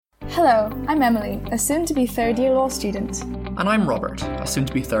Hello, I'm Emily, a soon-to-be third-year law student. And I'm Robert, a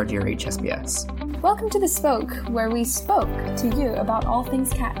soon-to-be third-year HSBS. Welcome to The Spoke, where we spoke to you about all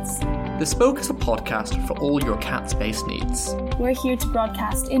things cats. The Spoke is a podcast for all your cats-based needs. We're here to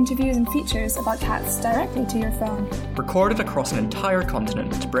broadcast interviews and features about cats directly to your phone. Recorded across an entire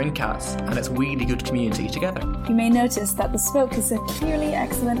continent to bring cats and its really good community together. You may notice that The Spoke is a clearly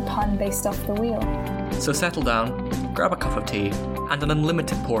excellent pun based off the wheel. So settle down, grab a cup of tea, and an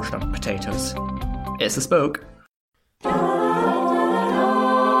unlimited portion of potatoes. It's The Spoke.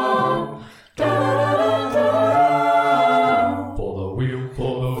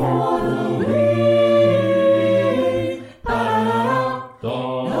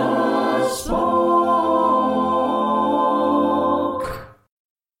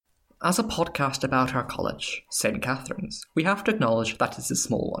 As a podcast about our college, St. Catherine's, we have to acknowledge that it's a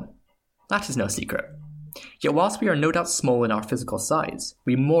small one. That is no secret. Yet whilst we are no doubt small in our physical size,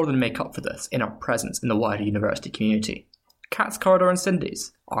 we more than make up for this in our presence in the wider university community. Cat's Corridor and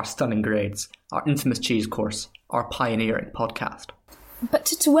Cindy's, our stunning grades, our infamous cheese course, our pioneering podcast. But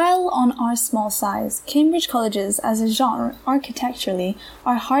to dwell on our small size, Cambridge colleges as a genre, architecturally,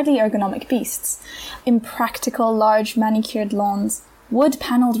 are hardly ergonomic beasts. Impractical large manicured lawns,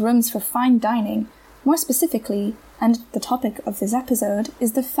 wood-panelled rooms for fine dining. More specifically, and the topic of this episode,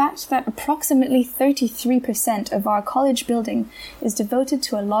 is the fact that approximately 33% of our college building is devoted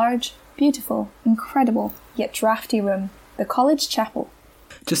to a large, beautiful, incredible, yet drafty room, the college chapel.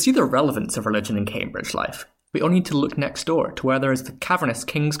 To see the relevance of religion in Cambridge life, we only need to look next door to where there is the cavernous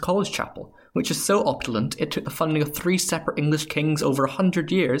King's College Chapel, which is so opulent it took the funding of 3 separate English kings over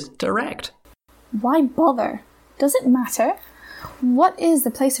 100 years to erect. Why bother? Does it matter? What is the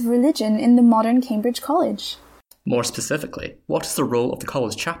place of religion in the modern Cambridge College? More specifically, what is the role of the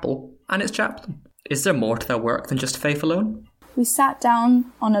college chapel and its chaplain? Is there more to their work than just faith alone? We sat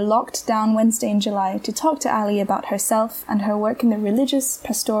down on a locked-down Wednesday in July to talk to Ali about herself and her work in the religious,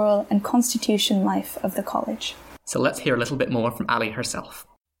 pastoral and constitution life of the college. So let's hear a little bit more from Ali herself.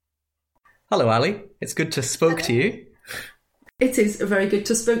 Hello Ali, it's good to spoke to you. It is very good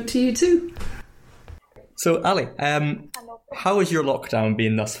to spoke to you too. So Ali, how has your lockdown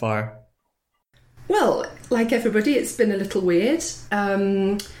been thus far? Well, like everybody, it's been a little weird.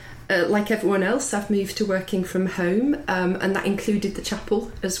 Like everyone else, I've moved to working from home, and that included the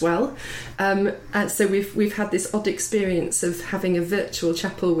chapel as well. And so we've had this odd experience of having a virtual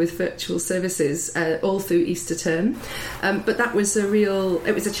chapel with virtual services all through Easter term. But that was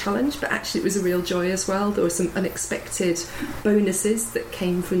it was a challenge, but actually it was a real joy as well. There were some unexpected bonuses that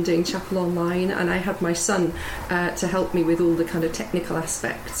came from doing chapel online, and I had my son to help me with all the kind of technical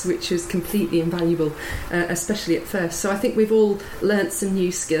aspects, which was completely invaluable, especially at first. So I think we've all learnt some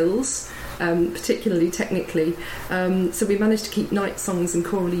new skills. Particularly technically. So we managed to keep night songs and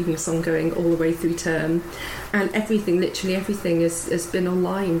choral evening song going all the way through term, and literally everything has been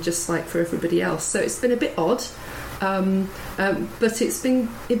online, just like for everybody else. So it's been a bit odd, but it's been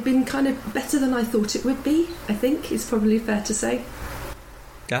kind of better than I thought it would be. I think it's probably fair to say.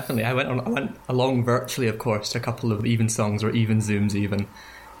 Definitely, I went along virtually, of course, to a couple of even songs or even Zooms even.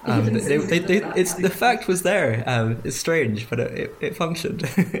 The fact was there. It's strange, but it functioned.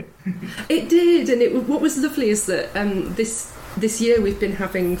 It did, and what was lovely is that this year we've been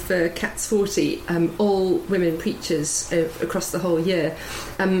having for Cats 40 all women preachers across the whole year,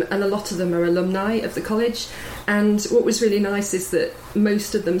 and a lot of them are alumni of the college. And what was really nice is that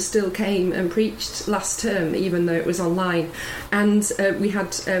most of them still came and preached last term, even though it was online. And we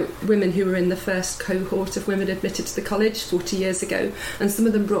had women who were in the first cohort of women admitted to the college 40 years ago, and some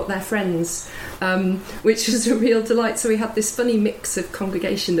of them brought their friends, which was a real delight. So we had this funny mix of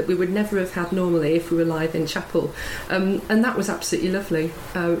congregation that we would never have had normally if we were live in chapel, and that was absolutely lovely.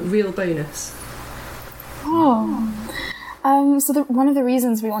 Real bonus. Oh. So one of the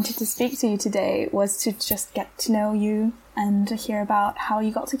reasons we wanted to speak to you today was to just get to know you and to hear about how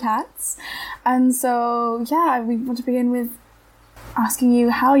you got to cats. And so, we want to begin with asking you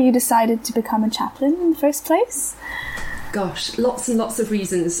how you decided to become a chaplain in the first place. Gosh, lots and lots of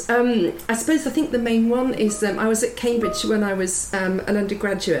reasons. I think the main one is I was at Cambridge when I was an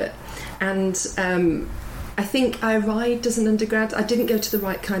undergraduate, and I think I arrived as an undergrad. I didn't go to the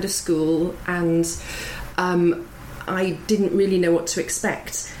right kind of school, and I didn't really know what to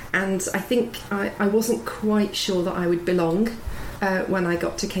expect, and I think I wasn't quite sure that I would belong when I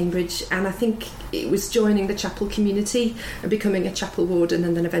got to Cambridge, and I think it was joining the chapel community and becoming a chapel warden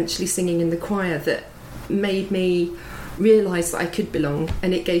and then eventually singing in the choir that made me realised that I could belong,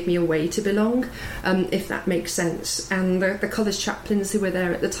 and it gave me a way to belong, if that makes sense. And the college chaplains who were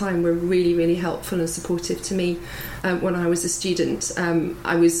there at the time were really, really helpful and supportive to me when I was a student.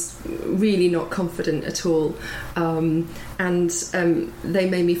 I was really not confident at all, and they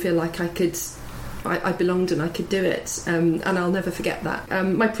made me feel like I belonged and I could do it, and I'll never forget that.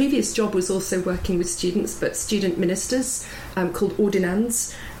 My previous job was also working with students, but student ministers, called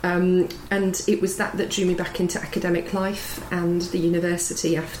ordinands, and it was that drew me back into academic life and the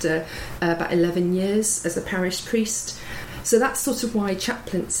university after about 11 years as a parish priest. So that's sort of why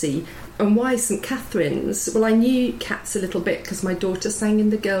chaplaincy. And why St Catherine's? Well, I knew cats a little bit because my daughter sang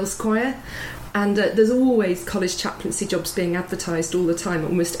in the girls' choir. And there's always college chaplaincy jobs being advertised all the time.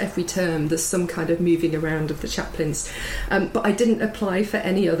 Almost every term there's some kind of moving around of the chaplains. But I didn't apply for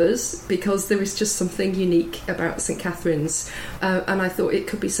any others because there was just something unique about St Catherine's. And I thought it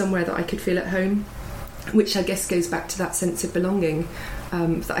could be somewhere that I could feel at home, which I guess goes back to that sense of belonging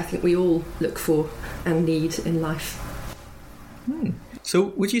that I think we all look for and need in life.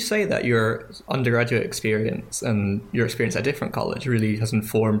 So would you say that your undergraduate experience and your experience at a different college really has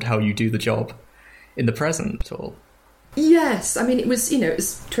informed how you do the job in the present at all? Yes, I mean, it was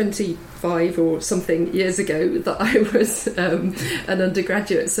 25 or something years ago that I was an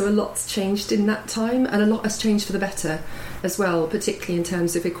undergraduate, so a lot's changed in that time, and a lot has changed for the better as well, particularly in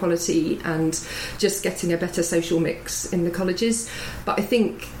terms of equality and just getting a better social mix in the colleges. But I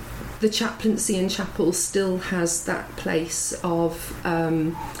think the chaplaincy in chapel still has that place of,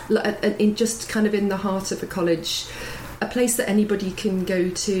 in just kind of in the heart of a college, a place that anybody can go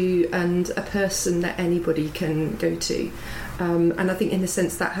to and a person that anybody can go to. And I think in a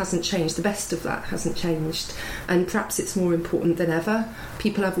sense that hasn't changed. The best of that hasn't changed. And perhaps it's more important than ever.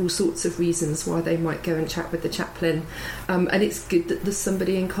 People have all sorts of reasons why they might go and chat with the chaplain. And it's good that there's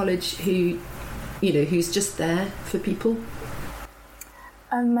somebody in college who, who's just there for people.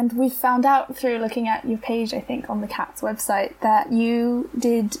 And we found out through looking at your page, I think, on the CATS website, that you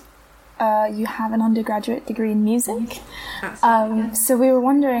have an undergraduate degree in music. So we were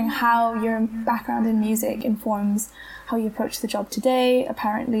wondering how your background in music informs how you approach the job today.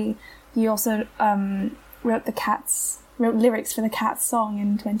 Apparently, you also wrote lyrics for the CATS song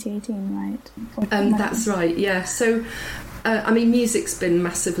in 2018, right? That's right, yeah. So music's been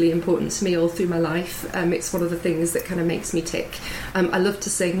massively important to me all through my life. It's one of the things that kind of makes me tick. I love to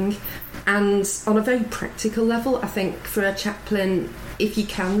sing, and on a very practical level, I think for a chaplain, if you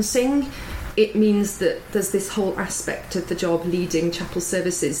can sing, it means that there's this whole aspect of the job leading chapel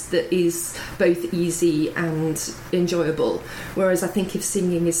services that is both easy and enjoyable. Whereas I think if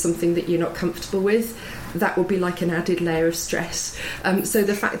singing is something that you're not comfortable with, that will be like an added layer of stress. So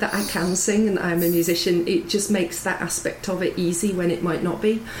the fact that I can sing and I'm a musician, it just makes that aspect of it easy when it might not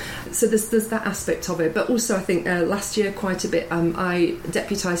be. So there's that aspect of it. But also I think last year quite a bit I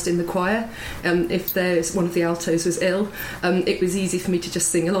deputised in the choir. If there's one of the altos was ill, it was easy for me to just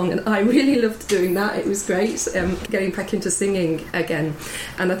sing along, and I really loved doing that. It was great getting back into singing again,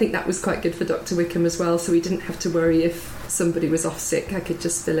 and I think that was quite good for Dr. Wickham as well, so we didn't have to worry if somebody was off sick. I could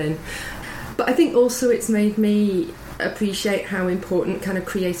just fill in. But I think also it's made me appreciate how important kind of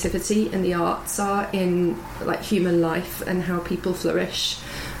creativity and the arts are in like human life and how people flourish.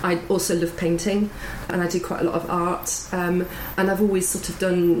 I also love painting, and I do quite a lot of art, and I've always sort of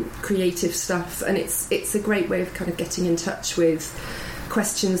done creative stuff, and it's a great way of kind of getting in touch with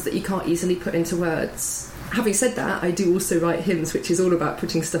questions that you can't easily put into words. Having said that, I do also write hymns, which is all about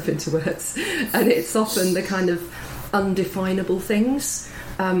putting stuff into words, and it's often the kind of undefinable things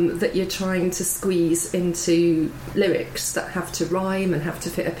that you're trying to squeeze into lyrics that have to rhyme and have to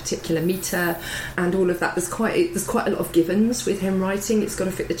fit a particular metre and all of that. There's quite a lot of givens with hymn writing. It's got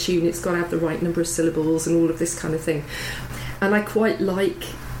to fit the tune, it's got to have the right number of syllables and all of this kind of thing. And I quite like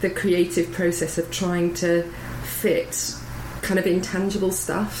the creative process of trying to fit kind of intangible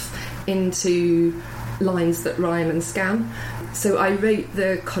stuff into lines that rhyme and scan. So I wrote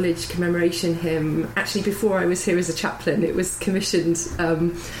the college commemoration hymn actually before I was here as a chaplain. It was commissioned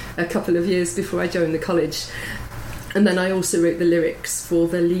a couple of years before I joined the college. And then I also wrote the lyrics for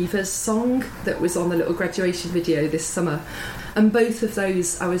the Leavers song that was on the little graduation video this summer. And both of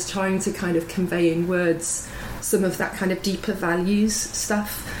those I was trying to kind of convey in words some of that kind of deeper values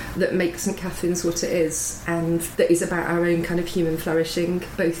stuff that makes St Catherine's what it is, and that is about our own kind of human flourishing,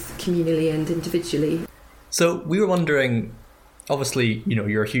 both communally and individually. So we were wondering, obviously,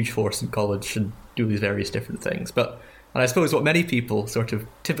 you're a huge force in college and do these various different things, and I suppose what many people sort of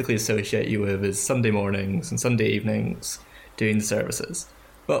typically associate you with is Sunday mornings and Sunday evenings doing the services.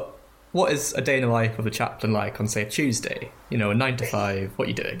 But what is a day in the life of a chaplain like on, say, a Tuesday? 9 to 5, what are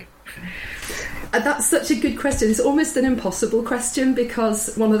you doing? That's such a good question. It's almost an impossible question,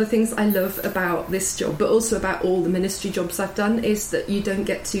 because one of the things I love about this job, but also about all the ministry jobs I've done, is that you don't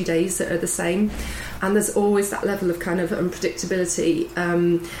get 2 days that are the same, and there's always that level of kind of unpredictability,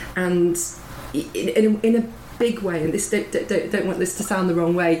 and in a big way, and this don't want this to sound the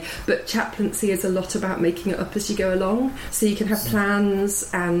wrong way, but chaplaincy is a lot about making it up as you go along. So you can have plans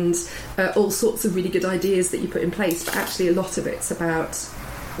and all sorts of really good ideas that you put in place, but actually a lot of it's about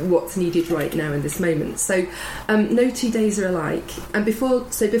what's needed right now in this moment. So no 2 days are alike. And before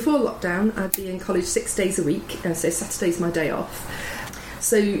lockdown, I'd be in college 6 days a week, so Saturday's my day off.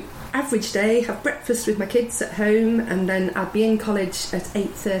 So average day, have breakfast with my kids at home, and then I'd be in college at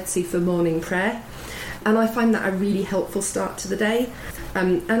 8:30 for morning prayer. And I find that a really helpful start to the day.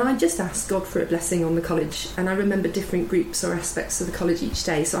 And I just ask God for a blessing on the college. And I remember different groups or aspects of the college each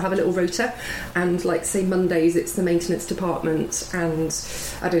day. So I have a little rota, and like say Mondays it's the maintenance department and,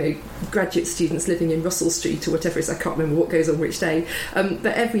 I don't know, graduate students living in Russell Street or whatever it is. I can't remember what goes on which day.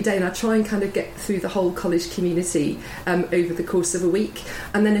 But every day, and I try and kind of get through the whole college community over the course of a week.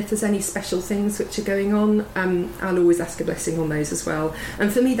 And then if there's any special things which are going on, I'll always ask a blessing on those as well.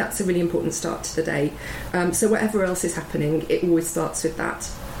 And for me, that's a really important start to the day. So whatever else is happening, it always starts with that.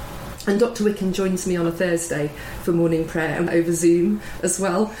 And Dr. Wickham joins me on a Thursday for morning prayer, and over Zoom as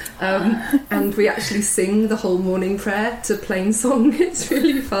well. And we actually sing the whole morning prayer to plain song. It's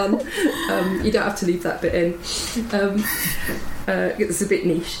really fun. You don't have to leave that bit in. It's a bit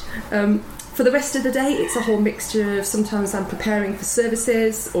niche. For the rest of the day, it's a whole mixture of, sometimes I'm preparing for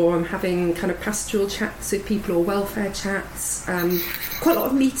services, or I'm having kind of pastoral chats with people, or welfare chats. Quite a lot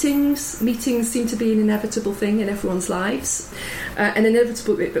of meetings. Meetings seem to be an inevitable thing in everyone's lives. An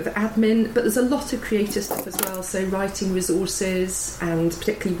inevitable bit of admin, but there's a lot of creative stuff as well. So writing resources, and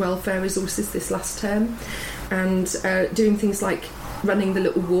particularly welfare resources this last term. And doing things like running the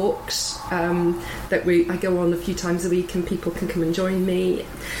little walks that I go on a few times a week, and people can come and join me.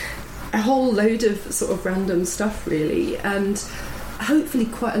 A whole load of sort of random stuff really, and hopefully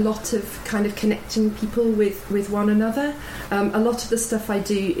quite a lot of kind of connecting people with one another. A lot of the stuff I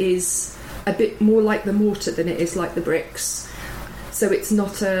do is a bit more like the mortar than it is like the bricks. So it's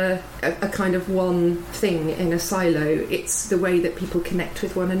not a kind of one thing in a silo, it's the way that people connect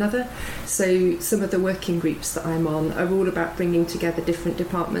with one another. So some of the working groups that I'm on are all about bringing together different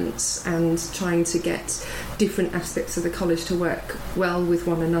departments and trying to get different aspects of the college to work well with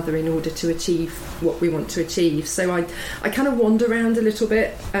one another in order to achieve what we want to achieve. So I kind of wander around a little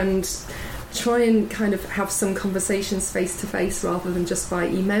bit and try and kind of have some conversations face to face rather than just by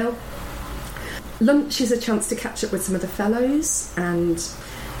email. Lunch is a chance to catch up with some of the fellows, and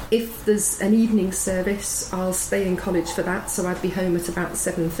if there's an evening service, I'll stay in college for that, so I'd be home at about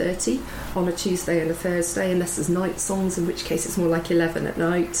 7:30 on a Tuesday and a Thursday, unless there's night songs, in which case it's more like 11 at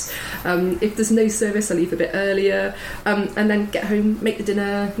night. If there's no service, I leave a bit earlier, and then get home, make the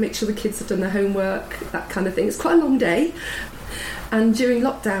dinner, make sure the kids have done their homework, that kind of thing. It's quite a long day. And during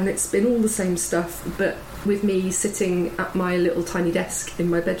lockdown, it's been all the same stuff, but with me sitting at my little tiny desk in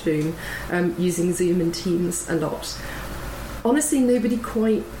my bedroom, using Zoom and Teams a lot. Honestly, nobody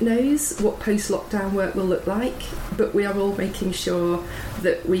quite knows what post-lockdown work will look like, but we are all making sure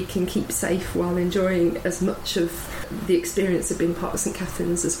that we can keep safe while enjoying as much of the experience of being part of St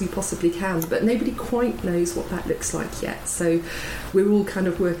Catherine's as we possibly can. But nobody quite knows what that looks like yet, so we're all kind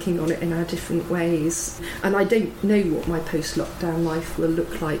of working on it in our different ways. And I don't know what my post-lockdown life will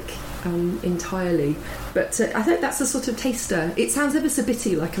look like entirely, but I think that's a sort of taster. It sounds ever so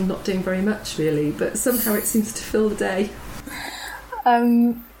bitty, like I'm not doing very much really, but somehow it seems to fill the day.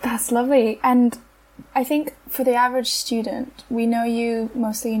 That's lovely. And I think for the average student, we know you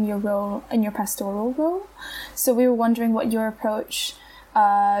mostly in your role, in your pastoral role, so we were wondering what your approach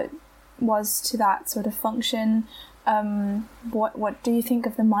was to that sort of function. What do you think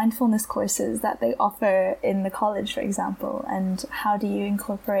of the mindfulness courses that they offer in the college, for example, and how do you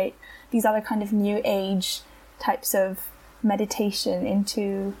incorporate these other kind of new age types of meditation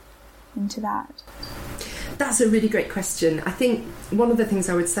into that? That's a really great question. I think one of the things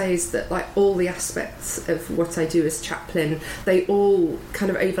I would say is that, like, all the aspects of what I do as chaplain, they all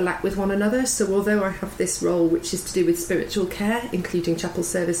kind of overlap with one another. So although I have this role which is to do with spiritual care, including chapel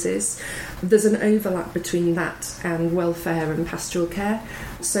services, there's an overlap between that and welfare and pastoral care.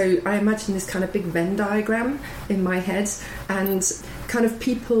 So I imagine this kind of big Venn diagram in my head, and kind of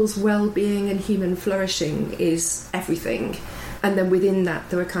people's well-being and human flourishing is everything. And then within that,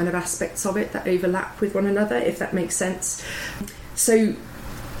 there are kind of aspects of it that overlap with one another, if that makes sense. So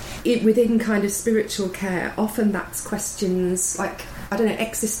within kind of spiritual care, often that's questions like, I don't know,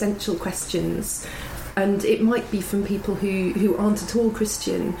 existential questions. And it might be from people who aren't at all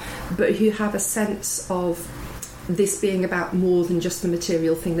Christian, but who have a sense of this being about more than just the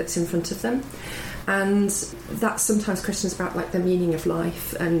material thing that's in front of them. And that's sometimes questions about like the meaning of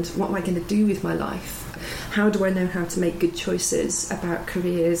life and what am I going to do with my life? How do I know how to make good choices about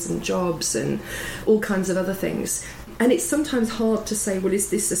careers and jobs and all kinds of other things? And it's sometimes hard to say, well, is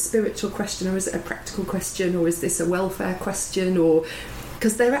this a spiritual question or is it a practical question or is this a welfare question, or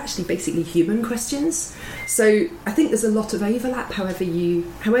because they're actually basically human questions. So I think there's a lot of overlap. However you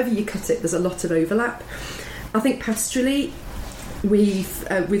cut it, there's a lot of overlap. I think pastorally, we've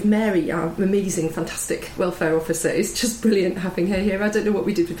with Mary, our amazing, fantastic welfare officer. It's just brilliant having her here. I don't know what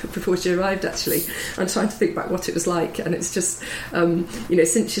we did before she arrived, actually. I'm trying to think back what it was like, and it's just,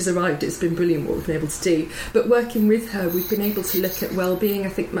 since she's arrived, it's been brilliant what we've been able to do. But working with her, we've been able to look at well-being, I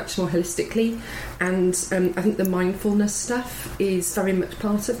think, much more holistically, and I think the mindfulness stuff is very much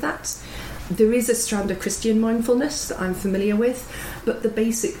part of that. There is a strand of Christian mindfulness that I'm familiar with, but the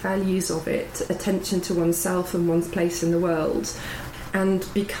basic values of it, attention to oneself and one's place in the world, and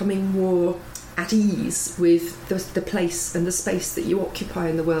becoming more at ease with the place and the space that you occupy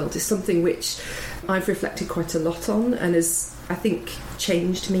in the world, is something which I've reflected quite a lot on and has, I think,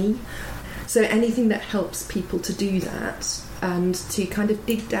 changed me. So anything that helps people to do that and to kind of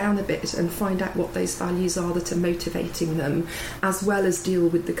dig down a bit and find out what those values are that are motivating them, as well as deal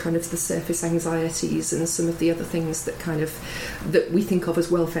with the kind of the surface anxieties and some of the other things that we think of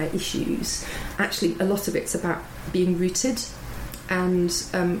as welfare issues. Actually, a lot of it's about being rooted. And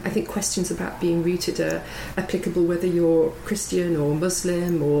I think questions about being rooted are applicable whether you're Christian or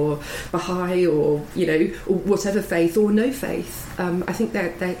Muslim or Baha'i or whatever faith or no faith. I think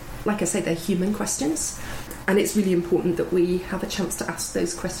they're like I say, they're human questions, and it's really important that we have a chance to ask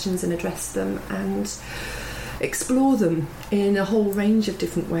those questions and address them and explore them in a whole range of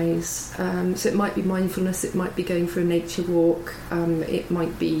different ways. So it might be mindfulness, it might be going for a nature walk, it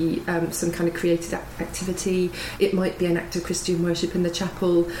might be some kind of creative activity, it might be an act of Christian worship in the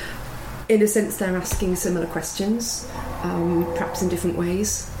chapel. In a sense, they're asking similar questions, perhaps in different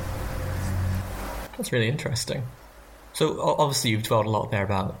ways. That's really interesting. So obviously you've dwelled a lot there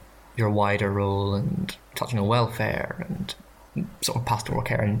about your wider role and touching on welfare and sort of pastoral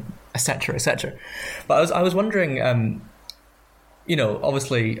care and etc. etc. But I was wondering,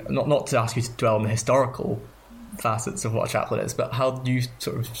 obviously not to ask you to dwell on the historical facets of what a chaplain is, but how do you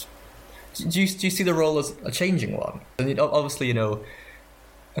sort of do you see the role as a changing one? And obviously, the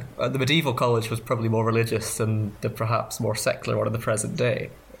medieval college was probably more religious than the perhaps more secular one of the present day.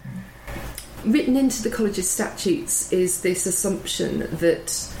 Written into the college's statutes is this assumption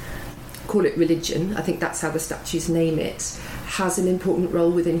that, call it religion, I think that's how the statutes name it, has an important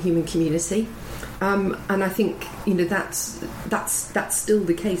role within human community. And I think that's still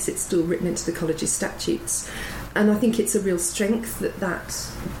the case. It's still written into the college's statutes, and I think it's a real strength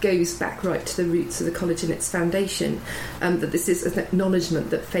that goes back right to the roots of the college and its foundation. That this is an acknowledgement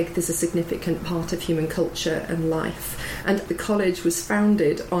that faith is a significant part of human culture and life. And the college was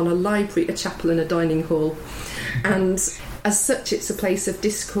founded on a library, a chapel, and a dining hall, and as such, it's a place of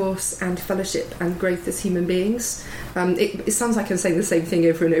discourse and fellowship and growth as human beings. It sounds like I'm saying the same thing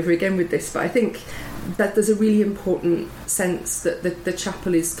over and over again with this, but I think that there's a really important sense that the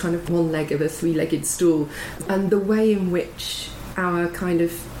chapel is kind of one leg of a three-legged stool, and the way in which our kind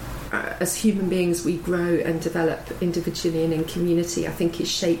of as human beings we grow and develop individually and in community, I think is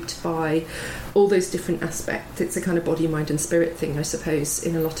shaped by all those different aspects. It's a kind of body, mind and spirit thing, I suppose,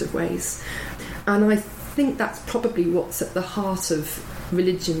 in a lot of ways. And I think that's probably what's at the heart of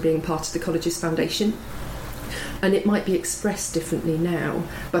religion being part of the college's foundation. And it might be expressed differently now,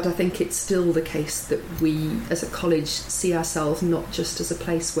 but I think it's still the case that we as a college see ourselves not just as a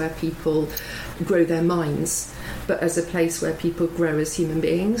place where people grow their minds, but as a place where people grow as human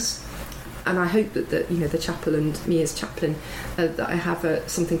beings. And I hope that the chapel and me as chaplain, that I have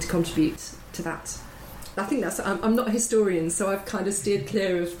something to contribute to that. I think I'm not a historian, so I've kind of steered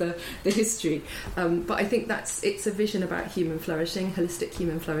clear of the history. But I think it's a vision about human flourishing, holistic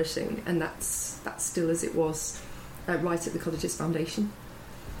human flourishing, and that's still as it was right at the college's foundation.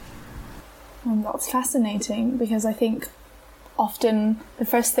 And that's fascinating, because I think often the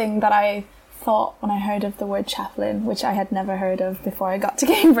first thing that I thought when I heard of the word chaplain, which I had never heard of before I got to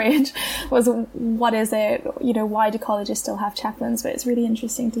Cambridge, was what is it? Why do colleges still have chaplains? But it's really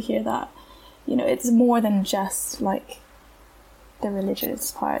interesting to hear that. It's more than just like the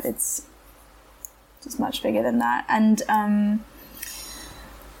religious part. It's just much bigger than that. And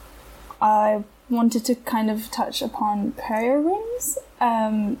I wanted to kind of touch upon prayer rooms,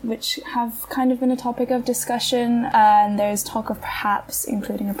 which have kind of been a topic of discussion, and there's talk of perhaps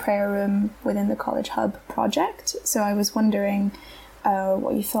including a prayer room within the College Hub project. So I was wondering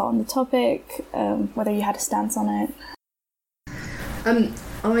what you thought on the topic, whether you had a stance on it.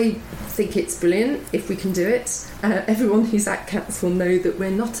 I think it's brilliant if we can do it. Everyone who's at CATS will know that we're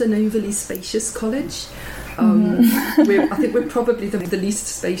not an overly spacious college. I think we're probably the least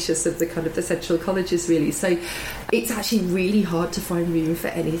spacious of the kind of the central colleges, really. So it's actually really hard to find room for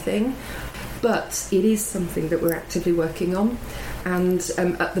anything. But it is something that we're actively working on. And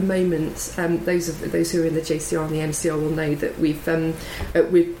at the moment, those who are in the JCR and the MCR will know that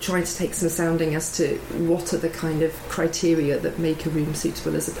we're trying to take some sounding as to what are the kind of criteria that make a room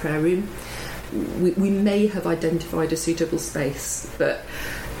suitable as a prayer room. We may have identified a suitable space, but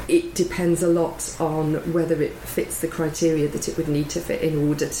it depends a lot on whether it fits the criteria that it would need to fit in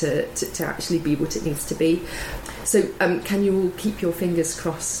order to actually be what it needs to be. So can you all keep your fingers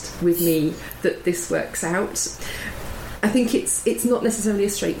crossed with me that this works out? I think it's not necessarily a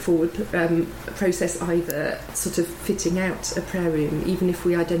straightforward process either, sort of fitting out a prayer room. Even if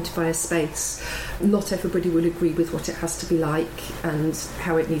we identify a space, not everybody will agree with what it has to be like and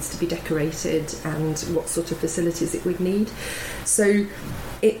how it needs to be decorated and what sort of facilities it would need. So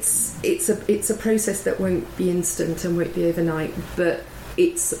it's a process that won't be instant and won't be overnight, but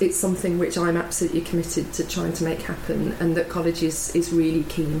it's something which I'm absolutely committed to trying to make happen, and that college is really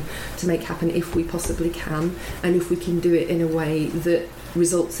keen to make happen if we possibly can, and if we can do it in a way that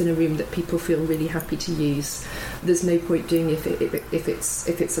results in a room that people feel really happy to use. There's no point doing if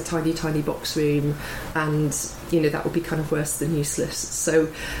it's a tiny box room, and that would be kind of worse than useless.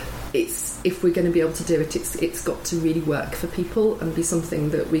 So if we're going to be able to do it, it's got to really work for people and be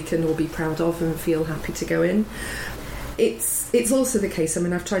something that we can all be proud of and feel happy to go in. It's also the case,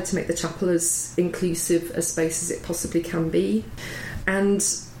 I've tried to make the chapel as inclusive a space as it possibly can be, and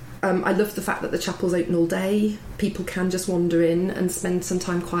I love the fact that the chapel's open all day. People can just wander in and spend some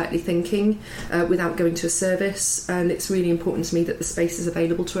time quietly thinking without going to a service, and it's really important to me that the space is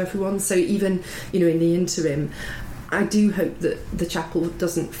available to everyone. So even in the interim, I do hope that the chapel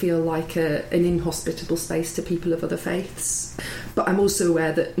doesn't feel like an inhospitable space to people of other faiths. But I'm also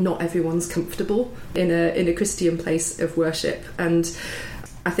aware that not everyone's comfortable in a Christian place of worship, and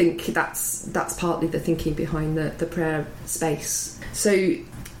I think that's partly the thinking behind the prayer space. So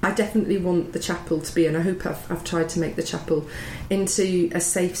I definitely want the chapel to be, and I hope I've tried to make the chapel into a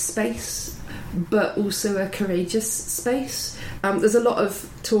safe space, but also a courageous space. There's a lot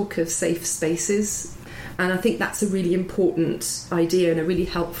of talk of safe spaces, and I think that's a really important idea and a really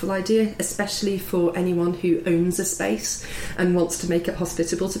helpful idea, especially for anyone who owns a space and wants to make it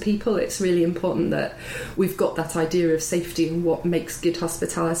hospitable to people. It's really important that we've got that idea of safety and what makes good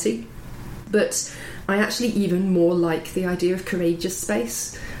hospitality. But I actually even more like the idea of courageous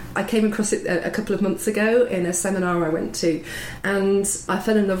space. I came across it a couple of months ago in a seminar I went to, and I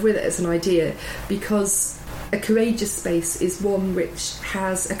fell in love with it as an idea, because a courageous space is one which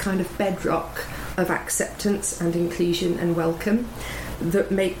has a kind of bedrock of acceptance and inclusion and welcome that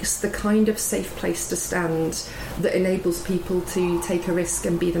makes the kind of safe place to stand that enables people to take a risk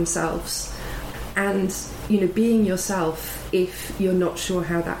and be themselves. And, being yourself, if you're not sure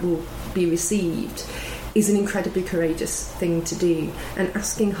how that will be received, is an incredibly courageous thing to do. And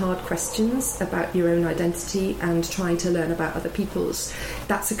asking hard questions about your own identity and trying to learn about other people's,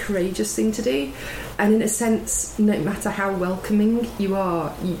 that's a courageous thing to do. And in a sense, no matter how welcoming you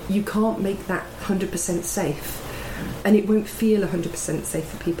are, you can't make that 100% safe. And it won't feel 100% safe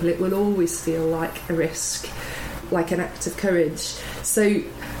for people. It will always feel like a risk, like an act of courage. So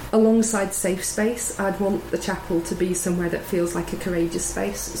alongside safe space, I'd want the chapel to be somewhere that feels like a courageous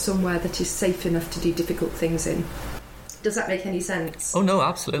space, somewhere that is safe enough to do difficult things in. Does that make any sense? Oh no,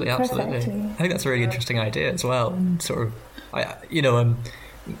 absolutely. Perfectly. I think that's a really interesting idea as well. Dwelling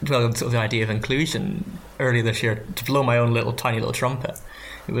on sort of the idea of inclusion, earlier this year, to blow my own tiny little trumpet,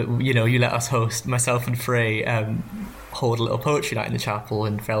 you let us host, myself and Frey hold a little poetry night in the chapel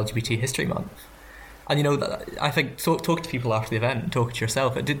for LGBT History Month. And I think talking to people after the event, talking to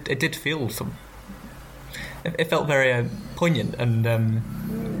yourself, it did feel it felt very poignant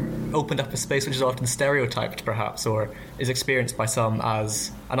and opened up a space which is often stereotyped, perhaps, or is experienced by some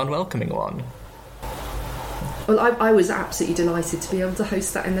as an unwelcoming one. Well, I was absolutely delighted to be able to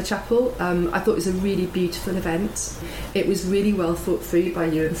host that in the chapel. I thought it was a really beautiful event. It was really well thought through by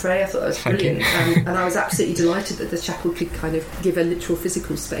you and Frey. I thought that was brilliant. And I was absolutely delighted that the chapel could kind of give a literal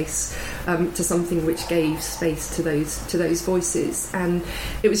physical space to something which gave space to those voices. And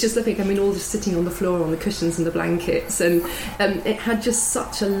it was just lovely. I mean, all just sitting on the floor on the cushions and the blankets, and it had just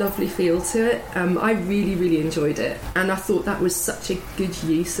such a lovely feel to it. I really, really enjoyed it, and I thought that was such a good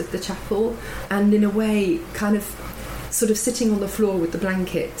use of the chapel. And in a way, kind of sort of sitting on the floor with the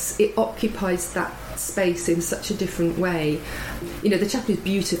blankets, it occupies that space in such a different way. You know, the chapel is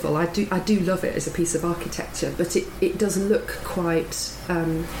beautiful. I do love it as a piece of architecture, but it does look quite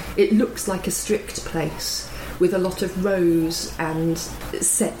it looks like a strict place with a lot of rows and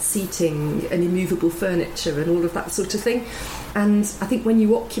set seating and immovable furniture and all of that sort of thing. And I think when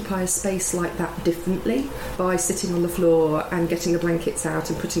you occupy a space like that differently, by sitting on the floor and getting the blankets out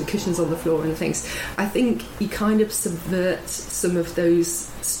and putting cushions on the floor and things, I think you kind of subvert some of those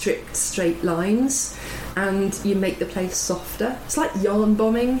strict straight lines and you make the place softer. It's like yarn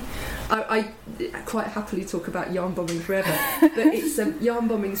bombing. I quite happily talk about yarn bombing forever, but it's yarn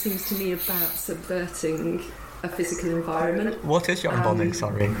bombing seems to me about subverting a physical environment. What is yarn bombing?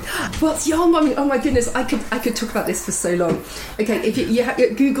 Sorry. What's yarn bombing? Oh my goodness, I could talk about this for so long. Okay, if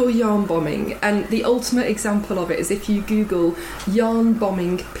you Google yarn bombing, and the ultimate example of it is if you Google yarn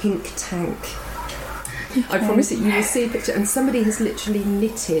bombing pink tank. Okay. I promise you will see a picture, and somebody has literally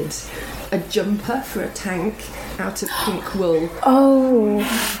knitted a jumper for a tank out of pink wool. Oh.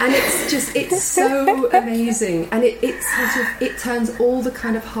 And it's so amazing. And it turns all the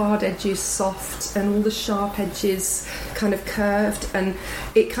kind of hard edges soft and all the sharp edges kind of curved, and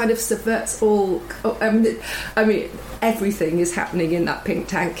it kind of subverts all. I mean, everything is happening in that pink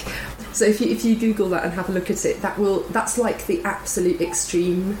tank. So if you Google that and have a look at it, that's like the absolute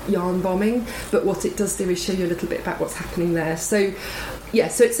extreme yarn bombing. But what it does do is show you a little bit about what's happening there. So yeah,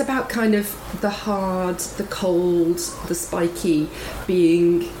 so it's about kind of the hard, the cold, the spiky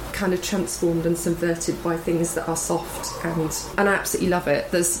being kind of transformed and subverted by things that are soft, and I absolutely love it.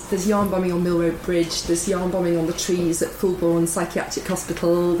 There's yarn bombing on Mill Road Bridge, there's yarn bombing on the trees at Fulbourn Psychiatric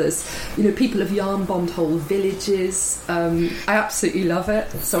Hospital, there's, you know, people have yarn bombed whole villages. I absolutely love it.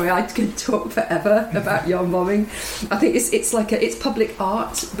 Sorry, I could talk forever about yarn bombing. I think it's like it's public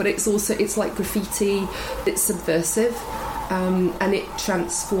art, but it's like graffiti. It's subversive. And it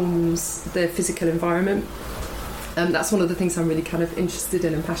transforms the physical environment. That's one of the things I'm really kind of interested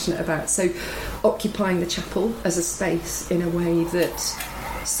in and passionate about. So occupying the chapel as a space in a way that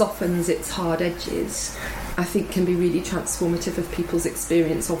softens its hard edges, I think can be really transformative of people's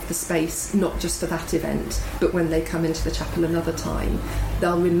experience of the space, not just for that event, but when they come into the chapel another time,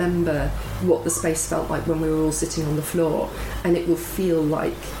 they'll remember what the space felt like when we were all sitting on the floor, and it will feel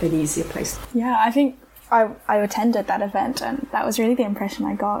like an easier place. Yeah, I think I attended that event, and that was really the impression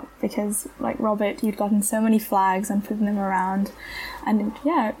I got, because, like Robert, you'd gotten so many flags and putting them around, and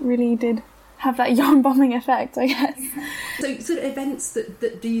yeah, it really did have that yarn bombing effect, I guess. So sort of events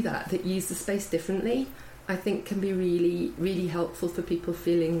that do that use the space differently, I think can be really, really helpful for people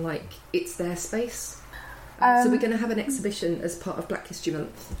feeling like it's their space. So we're going to have an exhibition as part of Black History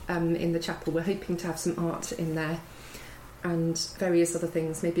Month in the chapel. We're hoping to have some art in there and various other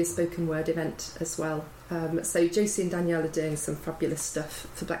things, maybe a spoken word event as well. So Josie and Danielle are doing some fabulous stuff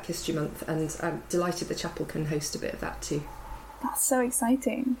for Black History Month, and I'm delighted the chapel can host a bit of that too. That's so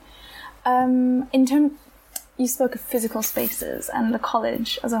exciting. You spoke of physical spaces, and the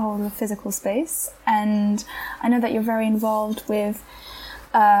college as a whole is a physical space, and I know that you're very involved with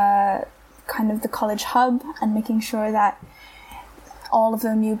kind of the college hub and making sure that all of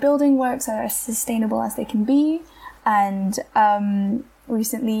the new building works are as sustainable as they can be, and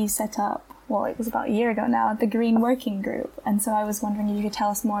recently set up, well, it was about a year ago now, the Green Working Group. And so I was wondering if you could tell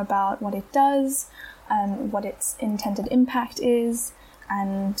us more about what it does and what its intended impact is,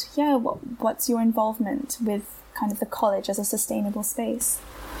 and yeah, what's your involvement with kind of the college as a sustainable space?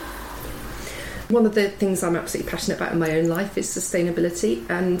 One of the things I'm absolutely passionate about in my own life is sustainability,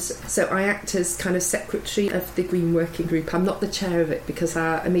 and so I act as kind of secretary of the Green Working Group. I'm not the chair of it because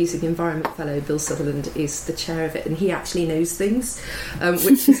our amazing environment fellow Bill Sutherland is the chair of it, and he actually knows things,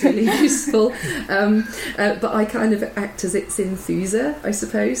 which is really useful. But I kind of act as its enthuser, I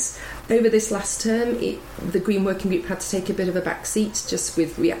suppose. Over this last term, the Green Working Group had to take a bit of a back seat just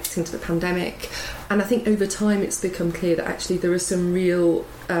with reacting to the pandemic, And I think over time it's become clear that actually there's some real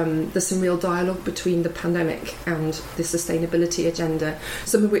dialogue between the pandemic and the sustainability agenda,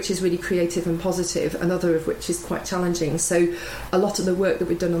 some of which is really creative and positive, and other of which is quite challenging. So a lot of the work that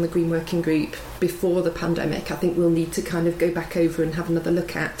we've done on the Green Working Group before the pandemic, I think we'll need to kind of go back over and have another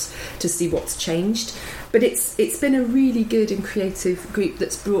look at to see what's changed. But it's been a really good and creative group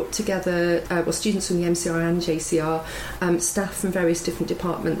that's brought together students from the MCR and JCR, staff from various different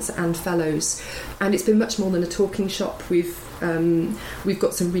departments and fellows. And it's been much more than a talking shop. We've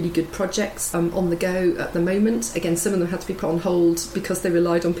got some really good projects on the go at the moment. Again, some of them had to be put on hold because they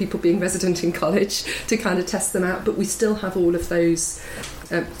relied on people being resident in college to kind of test them out. But we still have all of those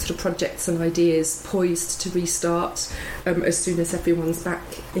sort of projects and ideas poised to restart as soon as everyone's back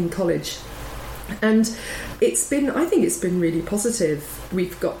in college. And I think it's been really positive.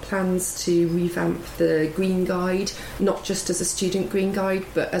 We've got plans to revamp the Green Guide, not just as a student Green Guide,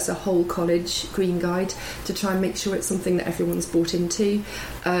 but as a whole college Green Guide, to try and make sure it's something that everyone's bought into.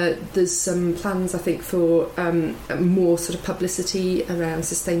 There's some plans, I think, for more sort of publicity around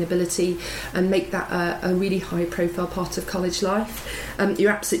sustainability and make that a really high-profile part of college life.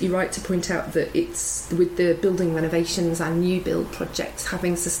 You're absolutely right to point out that it's with the building renovations and new build projects,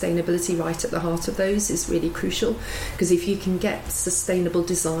 having sustainability right at the heart of those is really crucial, because if you can get sustainable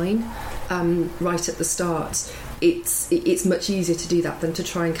design right at the start, it's much easier to do that than to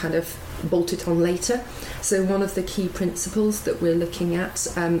try and kind of bolt it on later. So one of the key principles that we're looking at,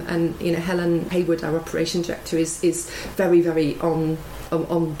 and Helen Haywood, our operation director, is very, very on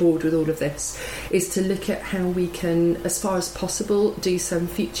board with all of this, is to look at how we can, as far as possible, do some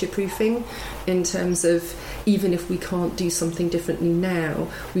future proofing in terms of, even if we can't do something differently now,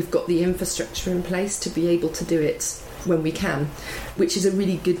 we've got the infrastructure in place to be able to do it when we can, which is a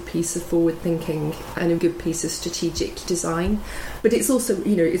really good piece of forward thinking and a good piece of strategic design. But it's also,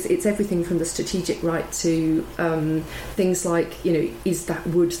 it's everything from the strategic right to things like, is that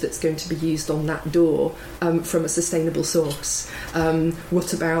wood that's going to be used on that door from a sustainable source?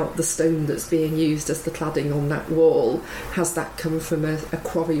 What about the stone that's being used as the cladding on that wall? Has that come from a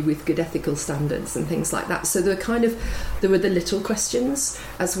quarry with good ethical standards and things like that? So there were the little questions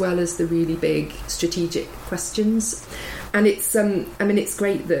as well as the really big strategic questions. And it's it's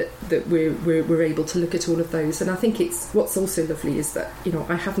great that we're able to look at all of those. And I think what's also lovely is that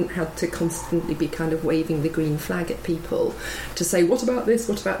I haven't had to constantly be kind of waving the green flag at people to say, what about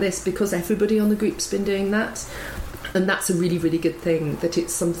this, because everybody on the group's been doing that. And that's a really, really good thing, that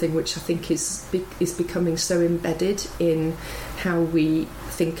it's something which I think is becoming so embedded in how we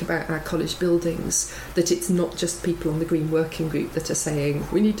think about our college buildings, that it's not just people on the Green Working Group that are saying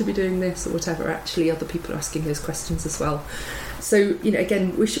we need to be doing this or whatever. Actually, other people are asking those questions as well. So,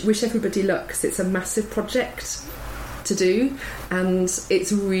 again, wish everybody luck, because it's a massive project to do, and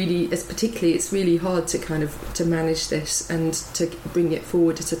it's really hard to manage this and to bring it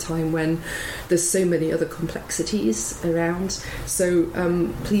forward at a time when there's so many other complexities around. So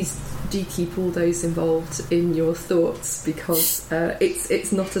please do keep all those involved in your thoughts, because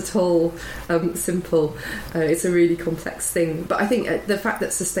it's not at all simple. It's a really complex thing, but I think the fact that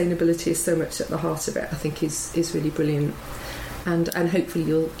sustainability is so much at the heart of it, I think is really brilliant, and hopefully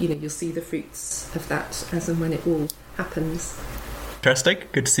you'll see the fruits of that as and when it all happens. Interesting.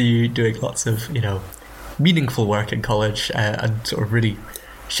 Good to see you doing lots of meaningful work in college and sort of really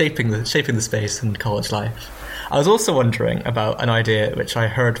shaping the space in college life. I was also wondering about an idea which I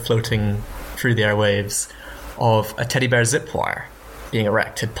heard floating through the airwaves of a teddy bear zip wire being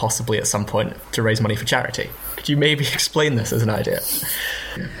erected, possibly at some point, to raise money for charity. Could you maybe explain this as an idea?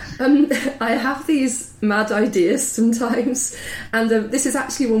 I have these mad ideas sometimes, and this is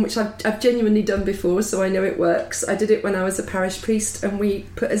actually one which I've genuinely done before, so I know it works. I did it when I was a parish priest, and we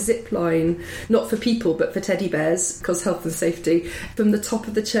put a zip line, not for people but for teddy bears, because health and safety, from the top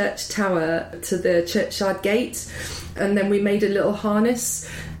of the church tower to the churchyard gate, and then we made a little harness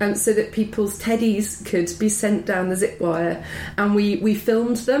so that people's teddies could be sent down the zip wire, and we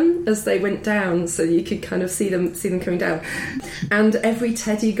filmed them as they went down, so you could kind of see them coming down, and every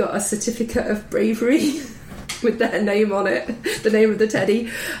teddy got a certificate of bravery with their name on it, the name of the teddy.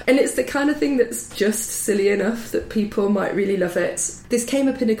 And it's the kind of thing that's just silly enough that people might really love it. This came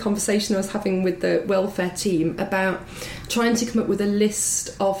up in a conversation I was having with the welfare team about trying to come up with a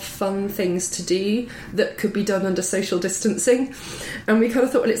list of fun things to do that could be done under social distancing. And we kind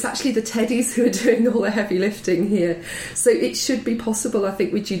of thought, well, it's actually the teddies who are doing all the heavy lifting here. So it should be possible, I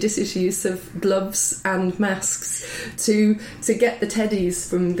think, with judicious use of gloves and masks to get the teddies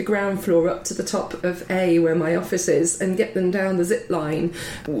from the ground floor up to the top of A, where my office is, and get them down the zip line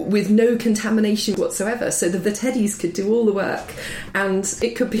with no contamination whatsoever, so that the teddies could do all the work, and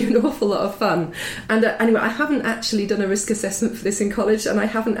it could be an awful lot of fun. And anyway, I haven't actually done a risk assessment for this in college, and I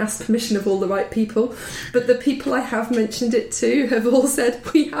haven't asked permission of all the right people, but the people I have mentioned it to have all said,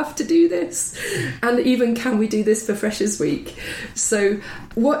 we have to do this, and even can we do this for Freshers Week? So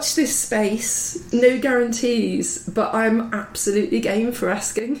watch this space, no guarantees, but I'm absolutely game for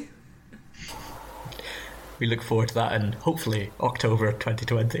asking. We look forward to that in hopefully October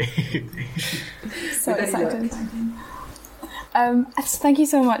 2020. So excited. Thank you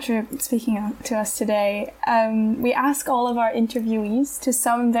so much for speaking to us today. We ask all of our interviewees to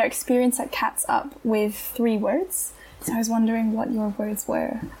sum their experience at Cats Up with 3 words. So I was wondering what your words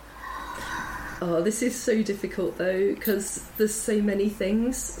were. Oh, this is so difficult though, because there's so many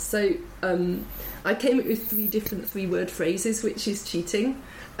things. So I came up with 3 different 3-word phrases, which is cheating.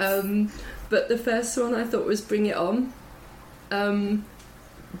 But the first one I thought was bring it on,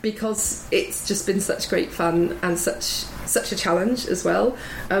 because it's just been such great fun and such a challenge as well.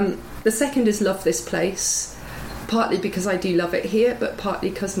 The second is love this place, partly because I do love it here, but partly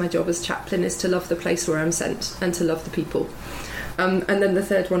because my job as chaplain is to love the place where I'm sent and to love the people. And then the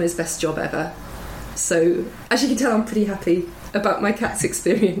third one is best job ever. So as you can tell, I'm pretty happy about my cats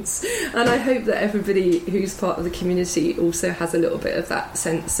experience, and I hope that everybody who's part of the community also has a little bit of that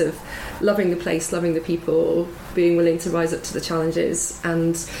sense of loving the place, loving the people, being willing to rise up to the challenges,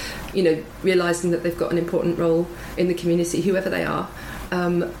 and realising that they've got an important role in the community, whoever they are,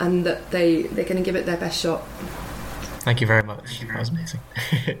 and that they're going to give it their best shot. Thank you very much. That was amazing.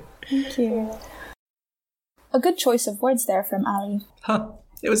 Thank you. A good choice of words there from Ali. Huh.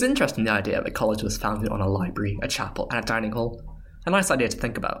 It was interesting, the idea that college was founded on a library, a chapel and a dining hall. A nice idea to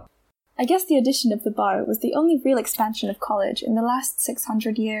think about. I guess the addition of the bar was the only real expansion of college in the last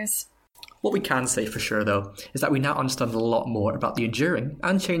 600 years. What we can say for sure, though, is that we now understand a lot more about the enduring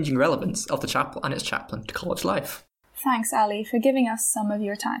and changing relevance of the chapel and its chaplain to college life. Thanks, Ali, for giving us some of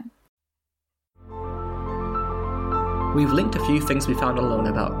your time. We've linked a few things we found online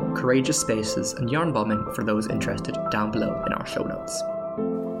about courageous spaces and yarn bombing for those interested down below in our show notes.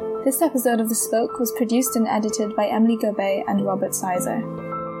 This episode of The Spoke was produced and edited by Emily Gobet and Robert Sizer.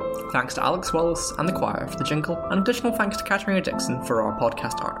 Thanks to Alex Wallace and the choir for the jingle, and additional thanks to Katarina Dixon for our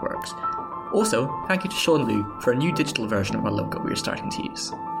podcast artworks. Also, thank you to Sean Liu for a new digital version of our logo we are starting to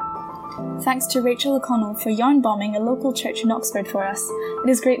use. Thanks to Rachel O'Connell for yarn bombing a local church in Oxford for us.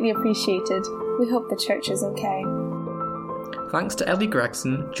 It is greatly appreciated. We hope the church is okay. Thanks to Ellie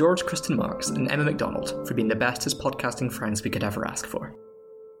Gregson, George Kristen Marks and Emma McDonald for being the bestest podcasting friends we could ever ask for.